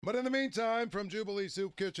But in the meantime, from Jubilee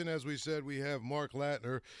Soup Kitchen, as we said, we have Mark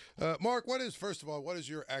Latterner. Mark, first of all, what is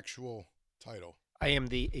your actual title? I am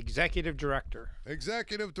the executive director.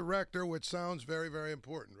 Executive director, which sounds very, very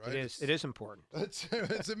important, right? It is. It is important.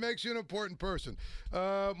 It makes you an important person.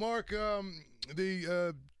 Mark,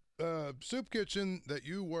 the soup kitchen that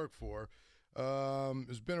you work for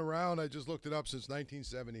has been around. I just looked it up since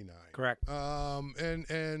 1979. Correct.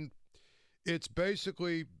 And it's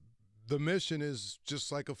basically the mission is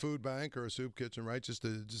just like a food bank or a soup kitchen, right? Just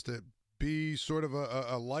to be sort of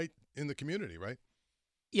a light in the community, right?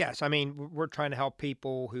 Yes, I mean we're trying to help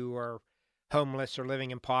people who are homeless or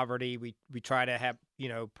living in poverty. We try to have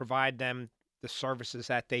provide them the services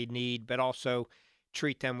that they need, but also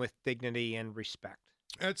treat them with dignity and respect.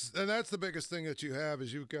 That's the biggest thing that you have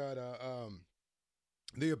is you've got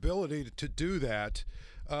the ability to do that.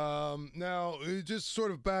 Now, just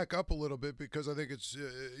sort of back up a little bit because I think it's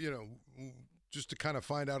just to kind of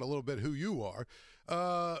find out a little bit who you are.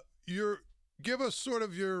 Give us sort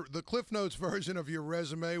of the Cliff Notes version of your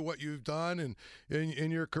resume, what you've done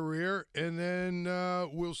in your career, and then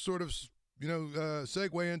we'll sort of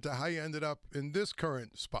segue into how you ended up in this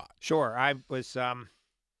current spot. Sure, I was I'm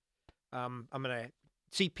a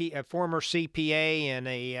former CPA and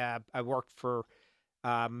I worked for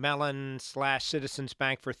Mellon/Citizens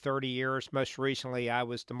Bank for 30 years. Most recently, I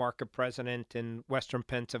was the market president in Western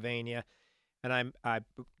Pennsylvania, and I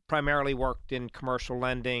primarily worked in commercial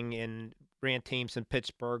lending and ran teams in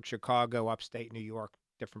Pittsburgh, Chicago, upstate New York,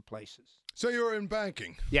 different places. So you were in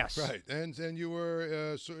banking, yes, right? And you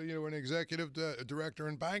were you were an executive director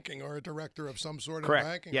in banking or a director of some sort correct.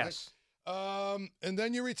 In banking, yes. Right? And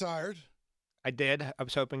then you retired. I did. I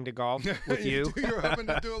was hoping to golf with you. You're hoping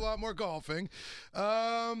to do a lot more golfing.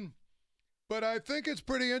 But I think it's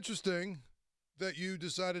pretty interesting that you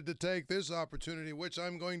decided to take this opportunity, which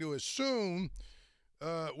I'm going to assume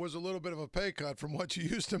was a little bit of a pay cut from what you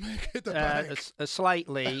used to make at the bank.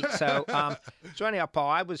 Slightly. So, so anyhow,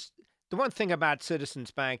 Paul, the one thing about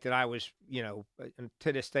Citizens Bank that I was, and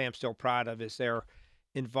to this day I'm still proud of is their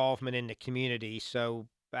involvement in the community. So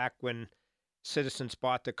back when Citizens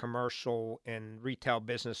bought the commercial and retail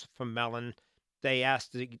business from Mellon, they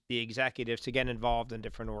asked the executives to get involved in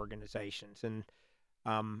different organizations. And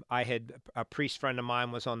I had a priest friend of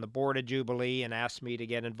mine was on the board of Jubilee and asked me to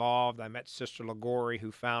get involved. I met Sister Liguori,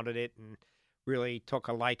 who founded it, and really took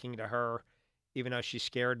a liking to her, even though she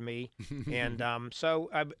scared me. And so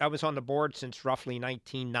I was on the board since roughly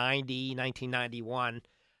 1991.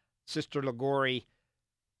 Sister Liguori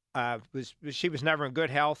she was never in good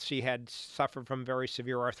health. She had suffered from very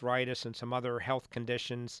severe arthritis and some other health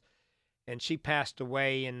conditions, and she passed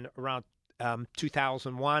away in around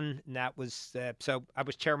 2001. And that was so I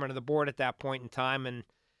was chairman of the board at that point in time and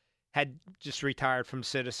had just retired from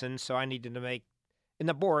Citizens. So I needed to make in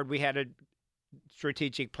the board we had a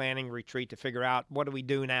strategic planning retreat to figure out what do we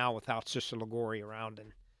do now without Sister Liguori around,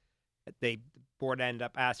 and the board ended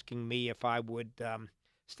up asking me if I would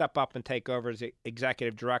step up and take over as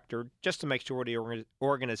executive director, just to make sure the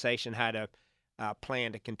organization had a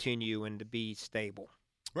plan to continue and to be stable.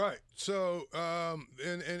 Right. So,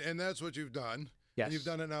 and that's what you've done. Yes. And you've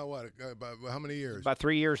done it now, what, about how many years? About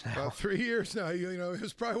 3 years now. About 3 years now. It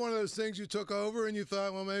was probably one of those things you took over and you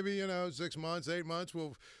thought, well, maybe, 6 months, 8 months,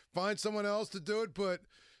 we'll find someone else to do it, but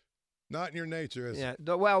not in your nature, is it?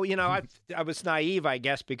 Yeah. Well, I was naive, I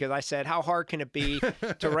guess, because I said, how hard can it be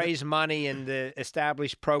to raise money and to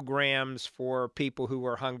establish programs for people who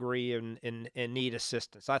are hungry and need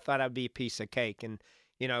assistance? I thought that'd be a piece of cake. And,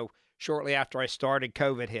 shortly after I started,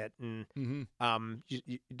 COVID hit, and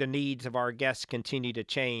the needs of our guests continue to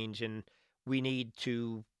change, and we need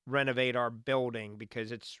to renovate our building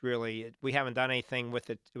because it's really, we haven't done anything with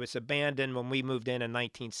it. It was abandoned when we moved in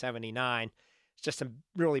 1979. It's just in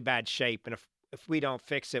really bad shape, and if we don't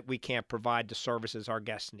fix it, we can't provide the services our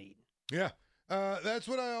guests need. Yeah. That's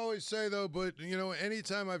what I always say, though. But,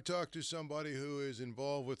 anytime I've talked to somebody who is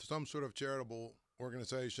involved with some sort of charitable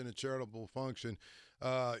organization, a charitable function,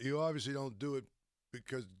 you obviously don't do it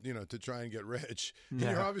because, to try and get rich. No.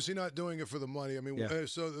 You're obviously not doing it for the money. I mean, Yeah.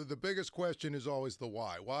 So the biggest question is always the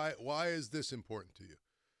why. Why is this important to you?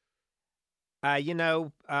 I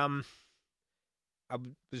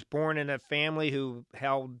was born in a family who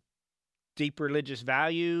held deep religious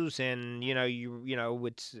values, and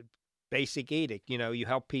it's a basic edict. You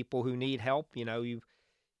help people who need help. You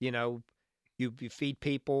feed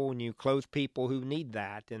people and you clothe people who need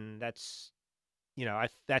that, and that's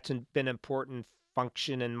that's been important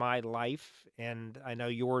function in my life, and I know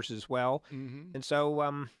yours as well. Mm-hmm. And so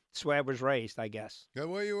that's the way I was raised, I guess. The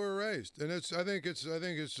way you were raised, and I think it's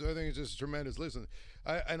just tremendous. Listen,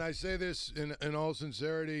 I say this in all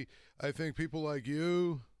sincerity. I think people like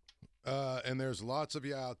you, and there's lots of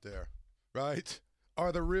you out there, right,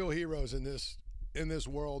 are the real heroes in this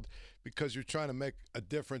world, because you're trying to make a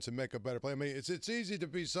difference and make a better place. I mean, it's easy to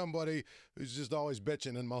be somebody who's just always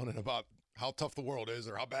bitching and moaning about how tough the world is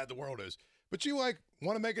or how bad the world is, but you want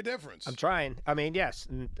to make a difference. I'm trying. I mean, yes,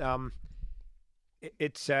 and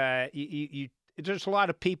it's there's a lot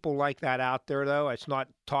of people like that out there, though. It's not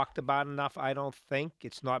talked about enough, I don't think.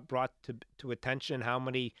 It's not brought to attention how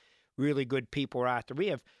many really good people are out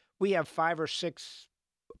there. We have 5 or 6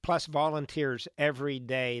 plus volunteers every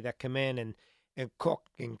day that come in and cook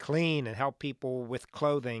and clean and help people with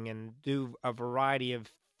clothing and do a variety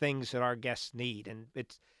of things that our guests need. And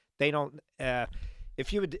they don't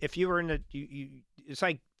if you were in it's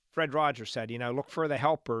like Fred Rogers said, look for the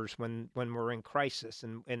helpers when we're in crisis,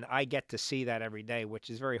 and I get to see that every day, which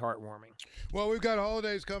is very heartwarming. Well, we've got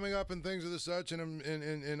holidays coming up and things of the such,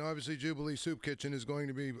 and obviously Jubilee Soup Kitchen is going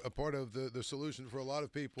to be a part of the solution for a lot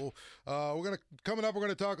of people. We're going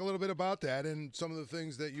to talk a little bit about that and some of the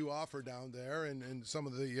things that you offer down there, and some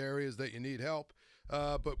of the areas that you need help.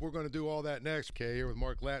 But we're going to do all that next. Okay, here with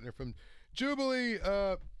Mark Latterner from Jubilee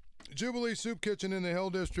Soup Kitchen in the Hill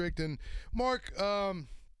District. And Mark,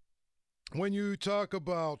 when you talk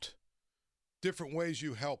about different ways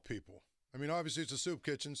you help people, I mean, obviously it's a soup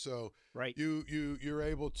kitchen, so right. You're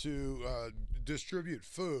able to distribute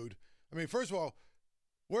food. I mean, first of all,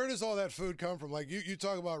 where does all that food come from? Like you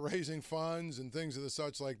talk about raising funds and things of the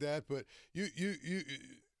such like that, but you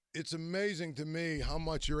it's amazing to me how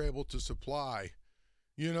much you're able to supply,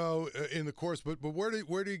 in the course. But where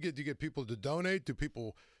do you get people to donate? Do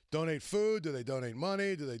people donate food? Do they donate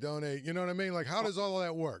money? Do they donate, you know what I mean? Like, how does all of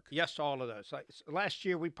that work? Yes, all of those. Like, last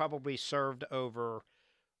year, we probably served over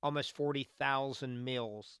almost 40,000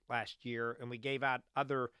 meals last year, and we gave out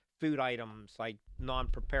other food items, like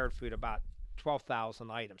non-prepared food, about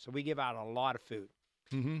 12,000 items. So we give out a lot of food.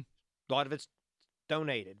 Mm-hmm. A lot of it's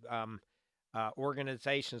donated.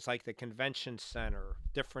 Organizations like the Convention Center,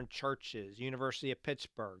 different churches, University of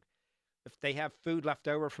Pittsburgh, if they have food left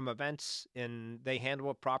over from events and they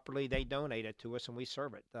handle it properly, they donate it to us and we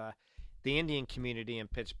serve it. The Indian community in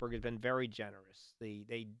Pittsburgh has been very generous.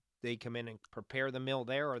 They come in and prepare the meal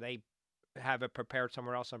there, or they have it prepared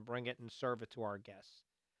somewhere else and bring it and serve it to our guests.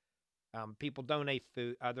 People donate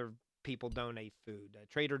food. Other people donate food.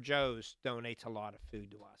 Trader Joe's donates a lot of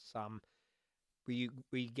food to us. We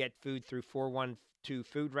get food through 412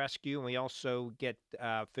 Food Rescue, and we also get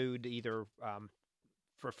food either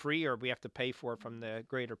for free, or we have to pay for it from the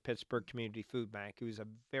Greater Pittsburgh Community Food Bank, who's a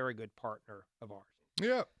very good partner of ours.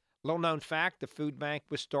 Yeah. Little known fact, the food bank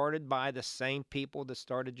was started by the same people that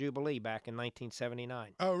started Jubilee back in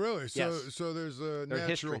 1979. Oh, really? Yes. So there's a natural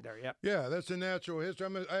history there. Yep. Yeah, that's a natural history.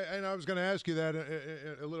 I was going to ask you that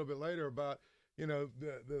a little bit later about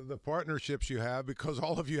the partnerships you have, because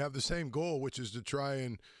all of you have the same goal, which is to try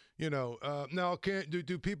and now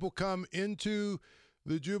do people come into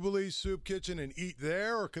the Jubilee Soup Kitchen and eat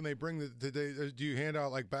there, or can they bring do you hand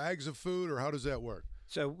out like bags of food, or how does that work?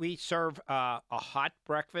 So we serve a hot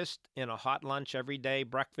breakfast and a hot lunch every day.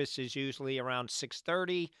 Breakfast is usually around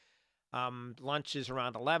 6:30. Lunch is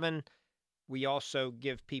around 11. We also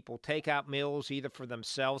give people takeout meals, either for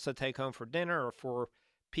themselves to take home for dinner or for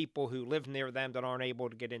people who live near them that aren't able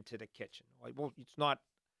to get into the kitchen. Well, it's not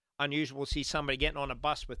unusual to see somebody getting on a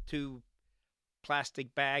bus with 2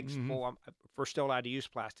 plastic bags full. If we're still allowed to use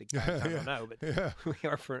plastic bags, I don't know, but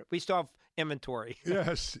we still have inventory.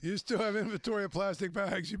 Yes, you still have inventory of plastic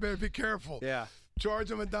bags. You better be careful. Yeah. Charge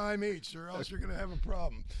them a dime each, or else you're going to have a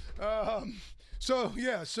problem. So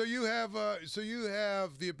you have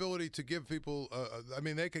the ability to give people.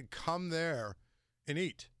 They could come there and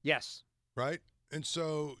eat. Yes. Right. And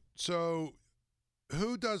so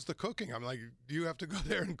who does the cooking? I'm like, do you have to go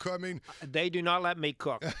there and cook? I mean, they do not let me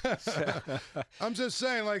cook. I'm just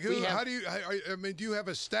saying, like, do you have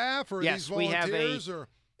a staff, or yes, these volunteers?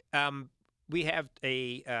 We have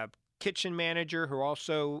a kitchen manager who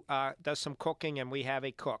also does some cooking, and we have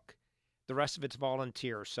a cook. The rest of it's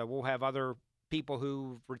volunteers. So we'll have other people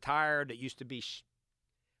who retired that used to be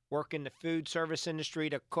work in the food service industry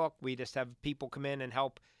to cook. We just have people come in and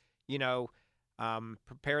help,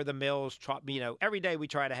 prepare the meals. Every day we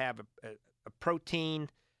try to have a protein,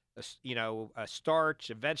 a starch,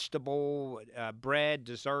 a vegetable, bread,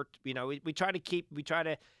 dessert. We try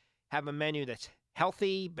to have a menu that's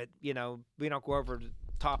healthy, but we don't go over the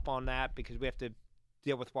top on that because we have to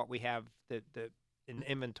deal with what we have in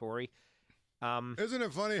inventory. Isn't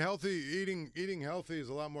it funny? Eating healthy is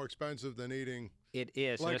a lot more expensive than eating It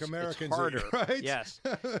is. like and Americans it's harder. eat, right? Yes.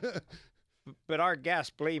 But our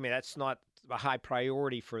guests, believe me, that's not a high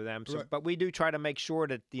priority for them. So, Right. but we do try to make sure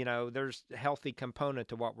that there's a healthy component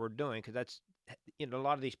to what we're doing, because that's a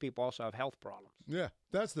lot of these people also have health problems. Yeah,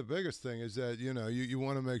 that's the biggest thing is that you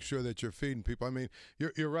want to make sure that you're feeding people. I mean,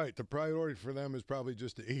 you're right. The priority for them is probably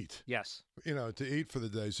just to eat. Yes. To eat for the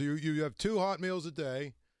day. So you have 2 hot meals a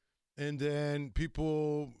day, and then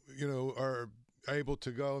people are able to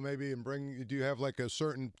go maybe and bring. Do you have like a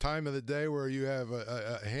certain time of the day where you have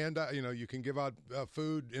a handout? You can give out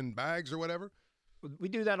food in bags or whatever. We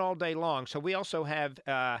do that all day long. So we also have.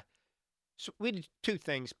 So we do 2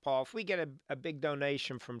 things, Paul. If we get a big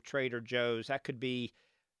donation from Trader Joe's, that could be,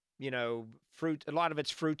 fruit. A lot of it's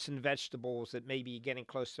fruits and vegetables that may be getting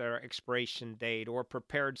close to their expiration date, or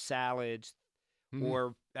prepared salads, Mhm.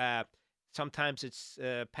 or sometimes it's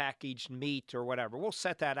packaged meat or whatever. We'll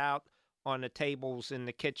set that out on the tables in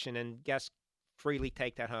the kitchen, and guests freely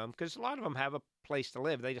take that home, because a lot of them have a place to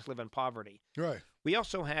live. They just live in poverty. Right. We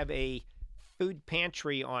also have a food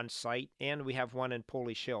pantry on site, and we have one in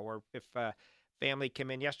Polish Hill, where if family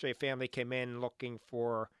came in yesterday, a family came in looking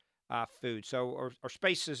for food. So our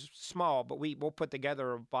space is small, but we'll put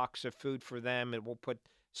together a box of food for them, and we'll put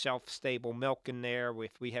shelf-stable milk in there.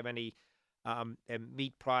 If we have any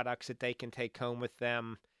meat products that they can take home with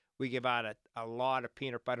them, we give out a lot of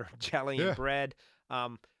peanut butter and jelly and bread.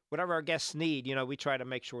 Whatever our guests need, we try to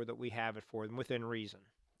make sure that we have it for them within reason.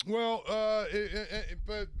 Well,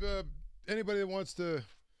 but anybody that wants to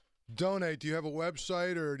donate, do you have a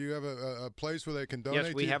website, or do you have a place where they can donate?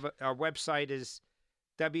 Yes, we have. Our website is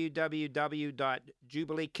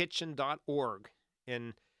www.jubileekitchen.org,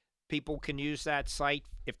 and people can use that site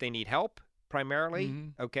if they need help, primarily.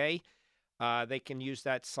 Mm-hmm. Okay, they can use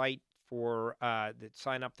that site for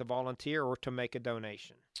sign up to volunteer or to make a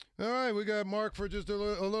donation. All right, we got Mark for just a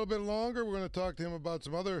little bit longer. We're going to talk to him about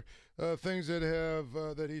some other things that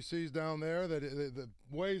that he sees down there, the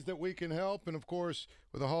ways that we can help, and of course,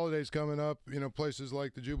 with the holidays coming up, places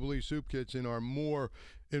like the Jubilee Soup Kitchen are more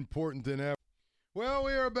important than ever. Well,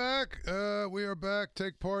 we are back.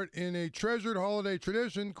 Take part in a treasured holiday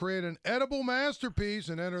tradition. Create an edible masterpiece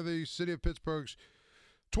and enter the City of Pittsburgh's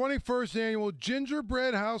 21st annual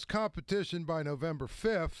Gingerbread House competition by November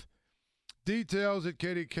 5th. Details at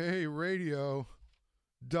kdkradio.com.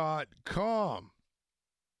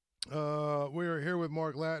 We are here with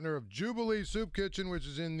Mark Latterner of Jubilee Soup Kitchen, which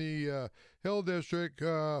is in the Hill District.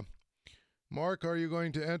 Mark, are you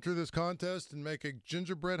going to enter this contest and make a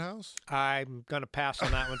gingerbread house? I'm going to pass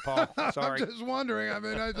on that one, Paul. Sorry. I'm just wondering. I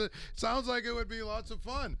mean, it sounds like it would be lots of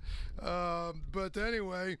fun. But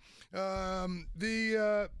anyway, it's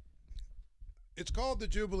called the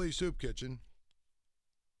Jubilee Soup Kitchen.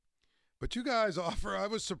 But you guys I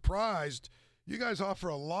was surprised, you guys offer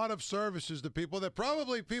a lot of services to people that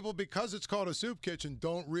probably people, because it's called a soup kitchen,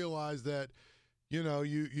 don't realize that,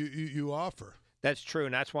 you offer. That's true,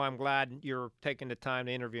 and that's why I'm glad you're taking the time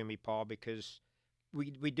to interview me, Paul, because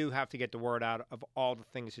we do have to get the word out of all the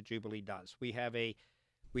things that Jubilee does. We have the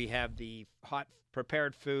hot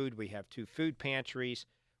prepared food, we have 2 food pantries,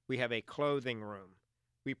 we have a clothing room.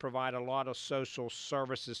 We provide a lot of social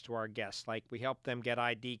services to our guests, like we help them get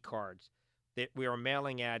ID cards. We are a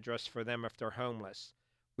mailing address for them if they're homeless.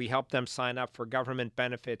 We help them sign up for government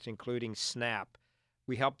benefits, including SNAP.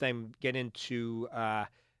 We help them get into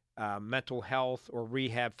mental health or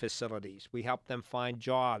rehab facilities. We help them find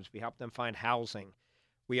jobs. We help them find housing.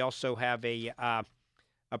 We also have a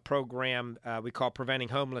program we call Preventing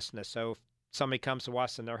Homelessness. So if somebody comes to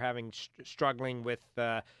us and they're struggling with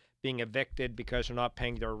being evicted because they're not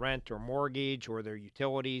paying their rent or mortgage or their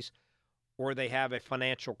utilities, or they have a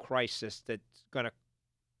financial crisis that's going to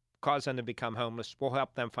cause them to become homeless, we'll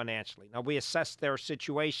help them financially. Now, we assess their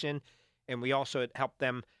situation, and we also help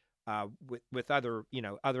them with other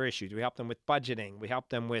issues. We help them with budgeting. We help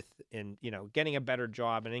them with getting a better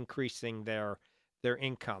job and increasing their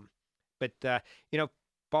income. But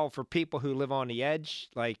Paul, for people who live on the edge,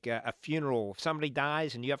 like a funeral, if somebody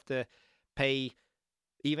dies and you have to pay,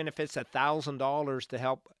 even if it's $1,000 to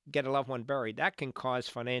help get a loved one buried, that can cause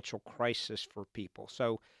financial crisis for people.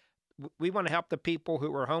 So we want to help the people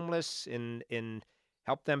who are homeless and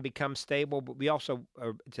help them become stable. But we also,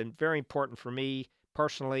 it's very important for me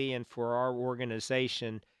personally and for our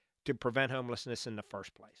organization to prevent homelessness in the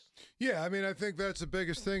first place. Yeah, I mean, I think that's the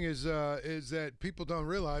biggest thing is that people don't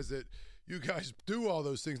realize that you guys do all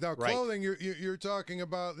those things. Now, clothing, right. You're talking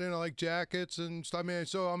about, like jackets and stuff. I mean,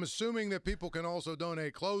 so I'm assuming that people can also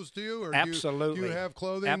donate clothes to you, or absolutely. Do you have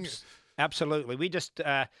clothing? Absolutely. We just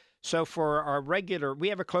So for our regular, we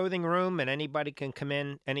have a clothing room, and anybody can come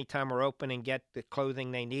in anytime we're open and get the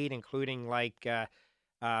clothing they need, including like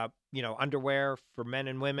underwear for men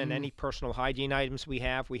and women, Mm. any personal hygiene items we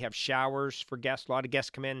have. We have showers for guests. A lot of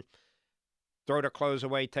guests come in, throw their clothes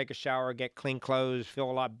away, take a shower, get clean clothes, feel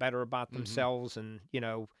a lot better about Mm-hmm. themselves, and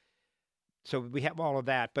so we have all of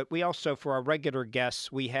that. But we also, for our regular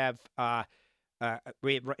guests, we have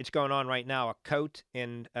it's going on right now, a coat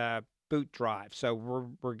and boot drive. So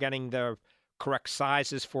we're getting the correct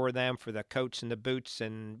sizes for them for the coats and the boots,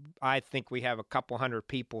 and I think we have a couple hundred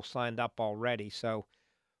people signed up already. So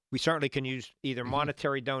we certainly can use either Mm-hmm.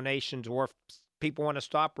 monetary donations, or if people want to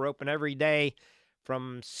stop, we're open every day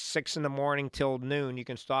from 6 in the morning till noon. You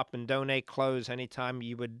can stop and donate clothes anytime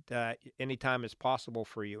anytime is possible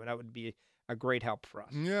for you, and that would be a great help for us.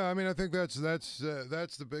 Yeah, I mean, I think that's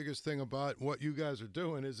the biggest thing about what you guys are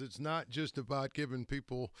doing is it's not just about giving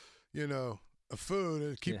people, a food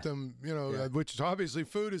and keep Yeah. them, Yeah. which is obviously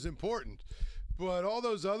food is important, but all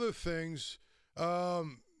those other things,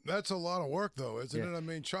 that's a lot of work though, isn't Yeah. it? I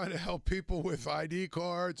mean, trying to help people with ID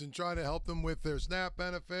cards and trying to help them with their SNAP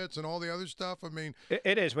benefits and all the other stuff. I mean,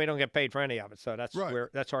 It is. We don't get paid for any of it, so right.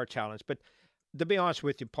 that's our challenge. But to be honest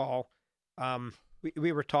with you, Paul,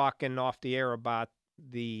 we were talking off the air about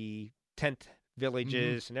the tent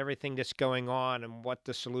villages and everything that's going on and what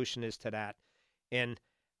the solution is to that, and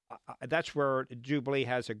that's where Jubilee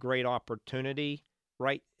has a great opportunity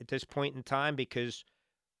right at this point in time, because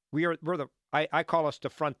we're the I call us the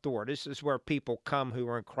front door. This is where people come who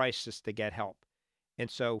are in crisis to get help,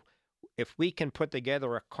 and so if we can put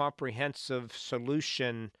together a comprehensive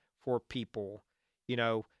solution for people,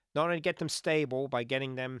 not only get them stable by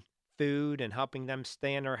getting them food and helping them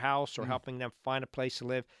stay in their house or Mm. helping them find a place to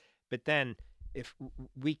live, but then if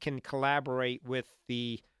we can collaborate with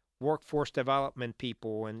the workforce development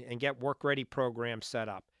people and get work ready programs set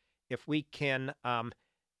up, if we can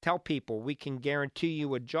tell people we can guarantee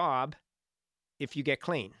you a job if you get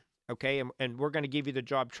clean, okay, and we're going to give you the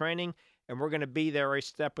job training, and we're going to be there a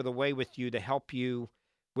step of the way with you to help you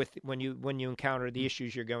with when you encounter the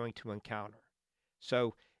issues you're going to encounter.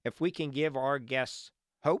 So if we can give our guests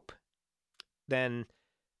hope, then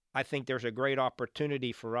I think there's a great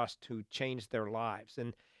opportunity for us to change their lives.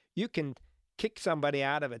 And you can kick somebody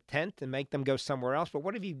out of a tent and make them go somewhere else, but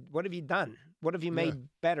what have you done? What have you Yeah. made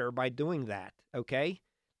better by doing that? Okay?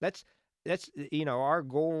 That's our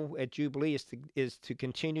goal at Jubilee is to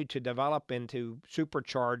continue to develop and to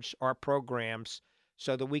supercharge our programs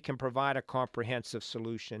so that we can provide a comprehensive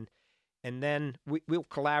solution. And then we'll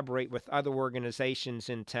collaborate with other organizations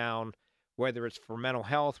in town, whether it's for mental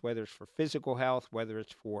health, whether it's for physical health, whether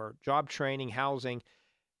it's for job training, housing,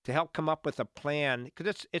 to help come up with a plan,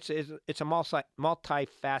 because it's a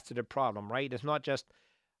multifaceted problem, right? It's not just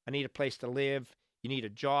I need a place to live. You need a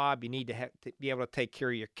job. You need to be able to take care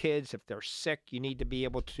of your kids if they're sick. You need to be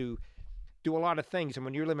able to do a lot of things. And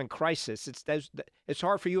when you live in crisis, it's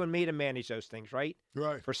hard for you and me to manage those things, right?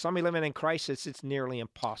 Right. For somebody living in crisis, it's nearly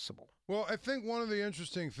impossible. Well, I think one of the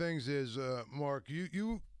interesting things is, Mark,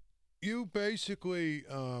 you basically,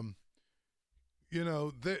 I'm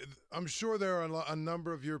sure there are a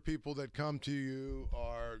number of your people that come to you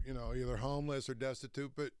are, either homeless or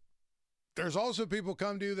destitute, but there's also people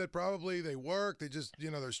come to you that probably they work, they just,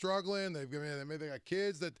 they're struggling. Maybe they got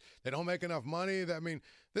kids that they don't make enough money.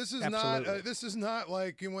 This is not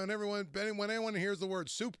like when anyone hears the word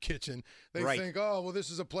soup kitchen, they Right. think, oh, well, this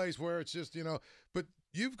is a place where it's just, but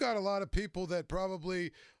you've got a lot of people that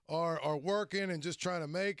probably are working and just trying to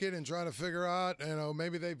make it and trying to figure out,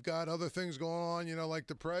 maybe they've got other things going on, like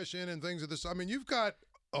depression and things of this. I mean, you've got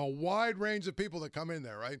a wide range of people that come in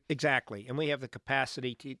there, right? Exactly. And we have the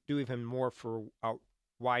capacity to do even more for a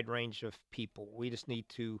wide range of people. We just need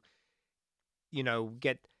to,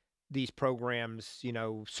 get these programs,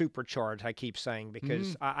 supercharged, I keep saying,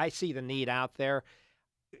 because I see the need out there.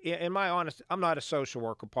 In my honest, I'm not a social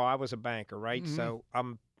worker, Paul. I was a banker, right? Mhm. So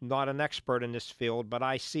I'm not an expert in this field, but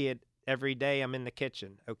I see it every day. I'm in the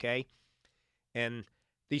kitchen, okay? And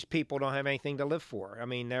these people don't have anything to live for. I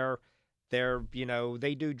mean,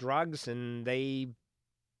 they do drugs and they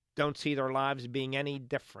don't see their lives being any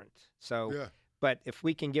different. So, Yeah. but if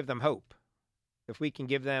we can give them hope, if we can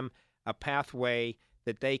give them a pathway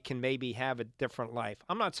that they can maybe have a different life.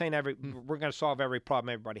 I'm not saying we're going to solve every problem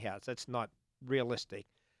everybody has. That's not realistic.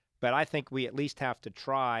 But I think we at least have to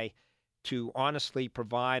try to honestly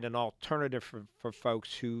provide an alternative for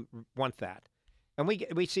folks who want that. And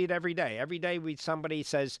we see it every day. Every day somebody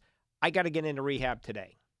says, I got to get into rehab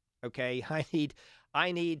today. Okay,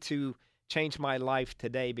 I need to change my life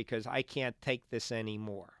today because I can't take this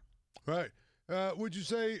anymore. Right. Would you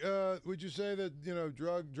say that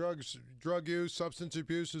drug use, substance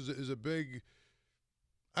abuse is a big,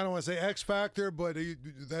 I don't want to say X factor, but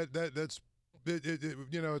that's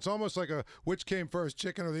it's almost like a which came first,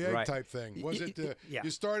 chicken or the egg Right. type thing. Was it Yeah.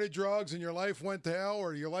 you started drugs and your life went to hell,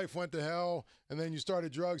 or your life went to hell and then you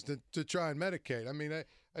started drugs to try and medicate? I mean,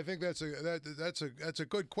 I think that's a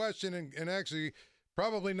good question, and actually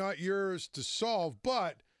probably not yours to solve,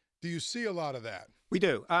 but do you see a lot of that? We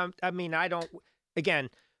do. I mean, I don't. Again,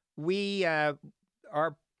 we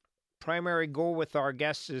our primary goal with our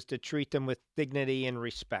guests is to treat them with dignity and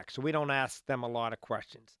respect. So we don't ask them a lot of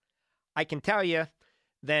questions. I can tell you,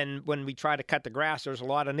 then when we try to cut the grass, there's a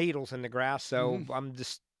lot of needles in the grass. So I'm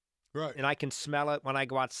just Right. and I can smell it when I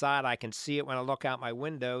go outside. I can see it when I look out my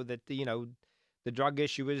window. That the drug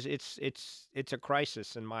issue is it's a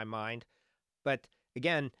crisis in my mind. But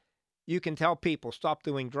again, you can tell people stop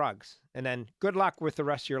doing drugs, and then good luck with the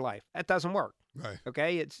rest of your life. That doesn't work. Right.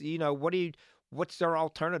 Okay, it's what's their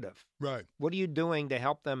alternative? Right. What are you doing to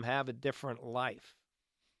help them have a different life?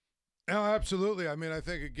 Oh, absolutely. I mean, I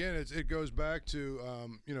think again, it goes back to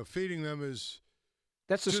feeding them is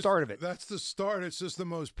That's the start of it. That's the start. It's just the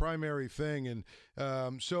most primary thing, and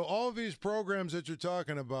so all of these programs that you're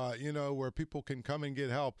talking about, where people can come and get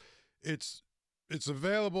help, it's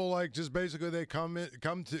available. Like just basically, they come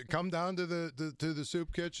down to the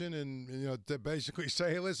soup kitchen, and to basically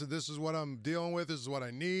say, hey, listen, this is what I'm dealing with. This is what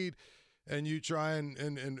I need, and you try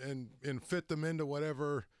and fit them into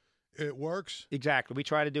whatever it works. Exactly. We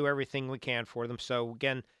try to do everything we can for them. So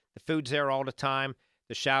again, the food's there all the time.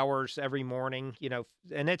 The showers every morning,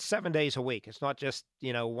 and it's 7 days a week. It's not just,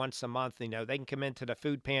 once a month. They can come into the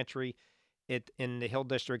food pantry in the Hill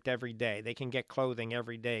District every day. They can get clothing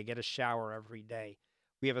every day, get a shower every day.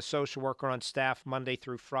 We have a social worker on staff Monday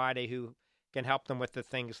through Friday who can help them with the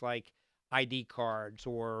things like ID cards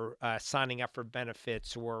or signing up for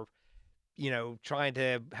benefits or, trying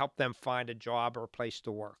to help them find a job or a place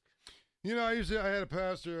to work. I had a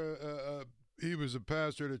pastor, he was a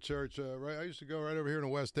pastor at a church, right? I used to go right over here in the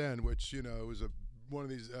West End, which, was one of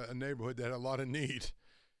these, a neighborhood that had a lot of need.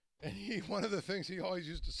 And one of the things he always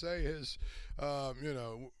used to say is,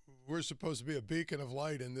 we're supposed to be a beacon of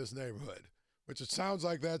light in this neighborhood, which it sounds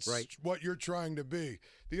like that's right. What you're trying to be.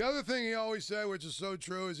 The other thing he always said, which is so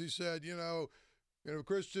true, is he said,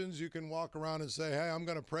 Christians, you can walk around and say, hey, I'm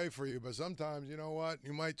going to pray for you. But sometimes, you know what?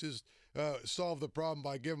 You might just solve the problem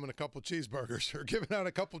by giving them a couple cheeseburgers or giving out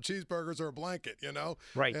a couple cheeseburgers or a blanket,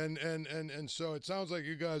 Right. And so it sounds like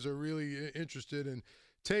you guys are really interested in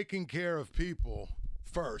taking care of people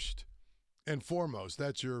first and foremost.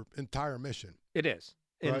 That's your entire mission. It is.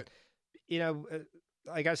 And, right.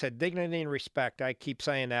 Like I said, dignity and respect. I keep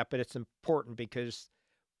saying that, but it's important because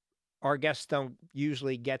our guests don't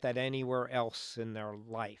usually get that anywhere else in their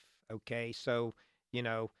life. Okay. So,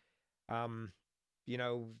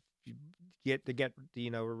 get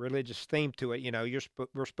a religious theme to it.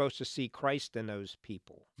 We're supposed to see Christ in those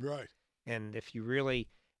people. Right. And if you really,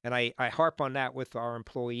 and I harp on that with our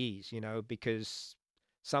employees, because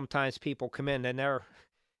sometimes people come in and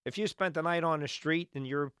if you spent the night on the street and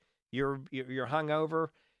you're hungover,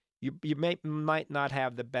 you might not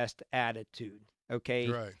have the best attitude. Okay.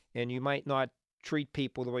 Right. And you might not treat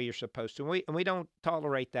people the way you're supposed to. And we don't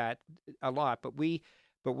tolerate that a lot, but we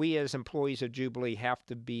as employees of Jubilee have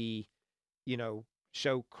to be,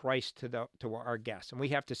 show Christ to our guests, and we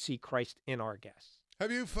have to see Christ in our guests.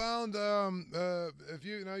 Have you found, if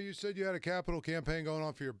you said you had a capital campaign going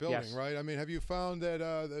on for your building, Yes. right? I mean, have you found that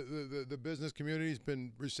the business community's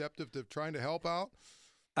been receptive to trying to help out?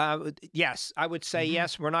 Yes, I would say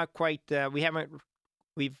yes. We're not quite,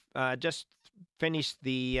 we've just finished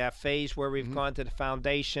the phase where we've gone to the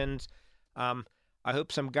foundations. I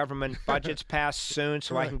hope some government budgets pass soon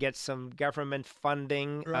so I can get some government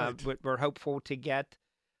funding. Right. We're hopeful to get.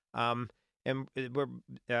 And we're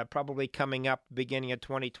probably coming up beginning of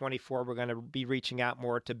 2024. We're going to be reaching out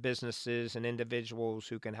more to businesses and individuals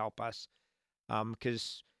who can help us.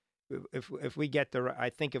 Because if we get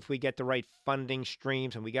if we get the right funding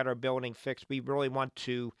streams and we get our building fixed, we really want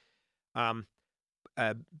to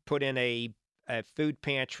put in a food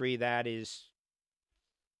pantry that is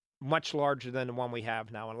much larger than the one we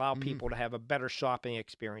have now, and allow people to have a better shopping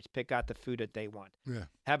experience, pick out the food that they want. Yeah.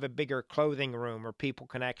 Have a bigger clothing room where people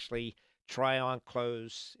can actually try on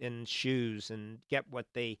clothes and shoes and get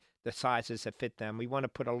the sizes that fit them. We want to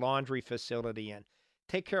put a laundry facility in.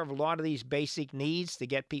 Take care of a lot of these basic needs to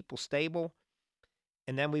get people stable.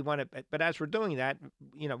 And then but as we're doing that,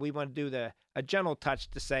 we want to do a gentle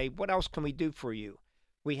touch to say, what else can we do for you?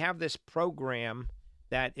 We have this program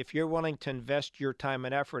that if you're willing to invest your time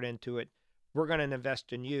and effort into it, we're going to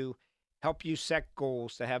invest in you. help you set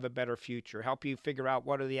goals to have a better future, help you figure out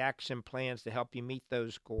what are the action plans to help you meet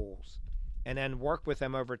those goals, and then work with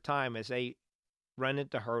them over time as they run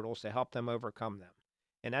into hurdles to help them overcome them.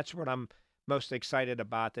 And that's what I'm most excited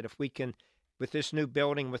about, that if we can, with this new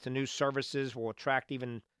building, with the new services, we'll attract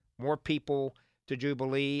even more people to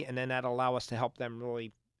Jubilee, and then that'll allow us to help them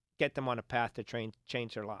really get them on a path to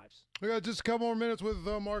change their lives. We got just a couple more minutes with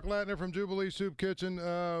Mark Latterner from Jubilee Soup Kitchen.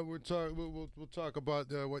 We'll talk about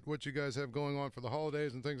what you guys have going on for the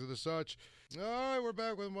holidays and things of the such. All right, we're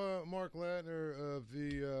back with Mark Latterner of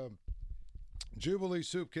the Jubilee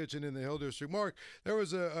Soup Kitchen in the Hill District. Mark, there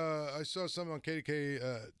was I saw something on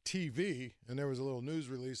KDK TV, and there was a little news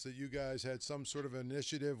release that you guys had some sort of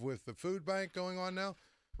initiative with the food bank going on now.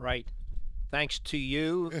 Right. Thanks to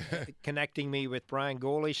you connecting me with Brian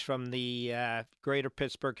Golish from the Greater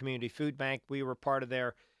Pittsburgh Community Food Bank. We were part of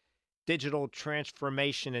their digital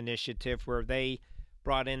transformation initiative, where they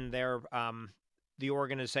brought in their the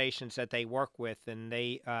organizations that they work with, and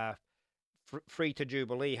they Free to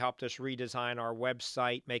Jubilee helped us redesign our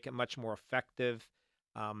website, make it much more effective,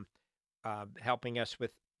 helping us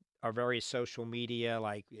with our various social media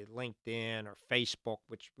like LinkedIn or Facebook,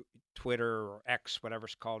 which Twitter or X, whatever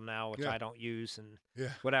it's called now, which I don't use, and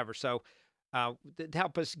whatever. So to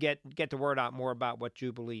help us get the word out more about what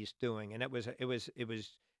Jubilee is doing, and it was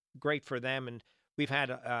great for them. And we've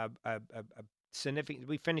had a significant.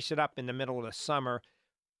 We finished it up in the middle of the summer.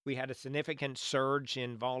 We had a significant surge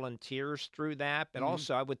in volunteers through that, but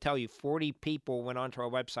also I would tell you 40 people went onto our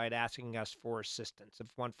website asking us for assistance of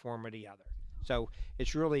one form or the other. So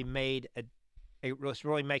it's really it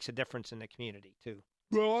really makes a difference in the community too.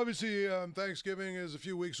 Well, obviously Thanksgiving is a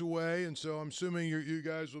few weeks away, and so I'm assuming you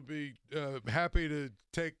guys will be happy to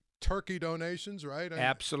take turkey donations, right?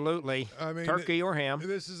 Absolutely. I mean, turkey or ham.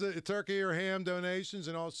 This is a turkey or ham donations,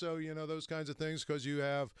 and also those kinds of things, because you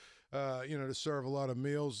have to serve a lot of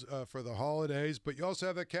meals for the holidays. But you also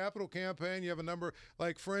have that capital campaign. You have a number,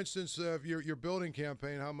 like for instance, your building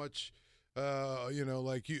campaign. How much?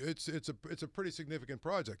 It's a pretty significant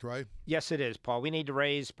project, right? Yes, it is, Paul. We need to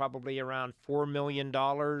raise probably around $4 million.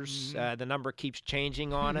 The number keeps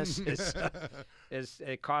changing on us as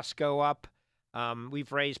costs go up.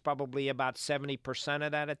 We've raised probably about 70%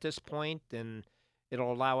 of that at this point, and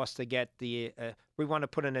it'll allow us to get the. We want to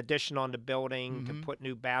put an addition on the building to put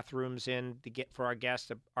new bathrooms in to get for our guests.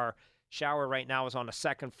 Our shower right now is on the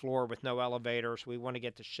second floor with no elevator, so we want to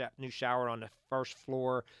get the new shower on the first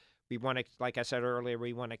floor. We want to, like I said earlier,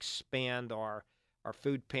 we want to expand our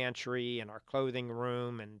food pantry and our clothing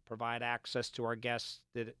room and provide access to our guests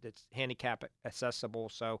that's handicap accessible.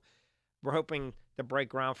 So we're hoping to break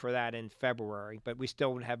ground for that in February, but we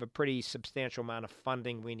still have a pretty substantial amount of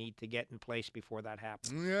funding we need to get in place before that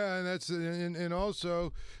happens. Yeah, and that's and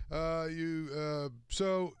also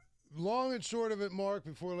so long and short of it, Mark,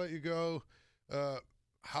 before I let you go,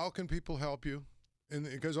 how can people help you?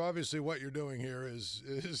 Because obviously what you're doing here is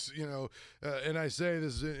and I say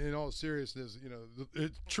this in all seriousness,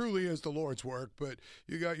 it truly is the Lord's work, but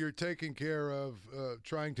you're taking care of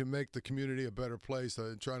trying to make the community a better place,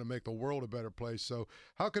 trying to make the world a better place. So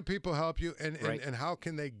how can people help you, and how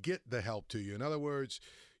can they get the help to you? In other words,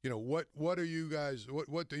 what are you guys,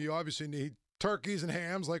 what do you obviously need? Turkeys and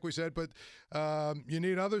hams, like we said, but you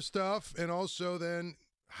need other stuff, and also then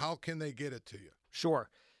how can they get it to you? Sure.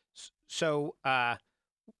 So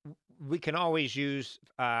we can always use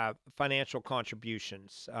financial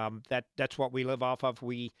contributions. That's what we live off of.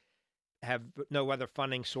 We have no other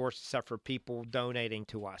funding source except for people donating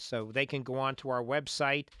to us. So they can go on to our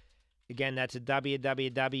website. Again, that's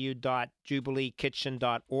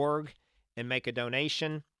www.jubileekitchen.org and make a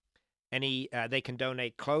donation. They can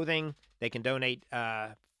donate clothing. They can donate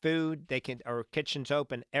food. Our kitchen's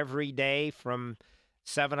open every day from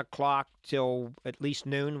 7 o'clock till at least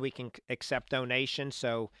noon. We can accept donations.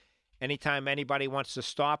 So anytime anybody wants to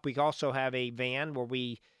stop, we also have a van where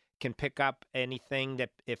we can pick up anything that,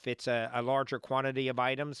 if it's a larger quantity of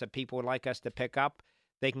items that people would like us to pick up,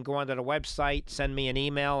 they can go onto the website, send me an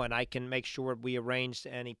email, and I can make sure we arrange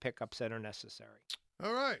any pickups that are necessary.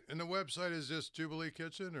 All right. And the website is just Jubilee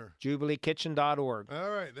Kitchen, or? JubileeKitchen.org. All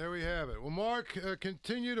right. There we have it. Well, Mark,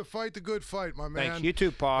 continue to fight the good fight, my man. Thanks. You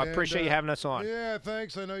too, Paul. I appreciate you having us on. Yeah,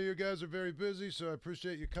 thanks. I know you guys are very busy, so I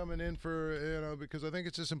appreciate you coming in because I think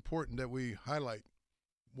it's just important that we highlight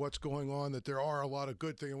what's going on, that there are a lot of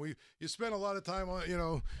good things. And you spend a lot of time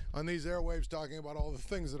on these airwaves talking about all the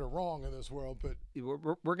things that are wrong in this world, but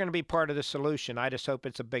we're going to be part of the solution. I just hope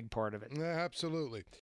it's a big part of it. Yeah, absolutely.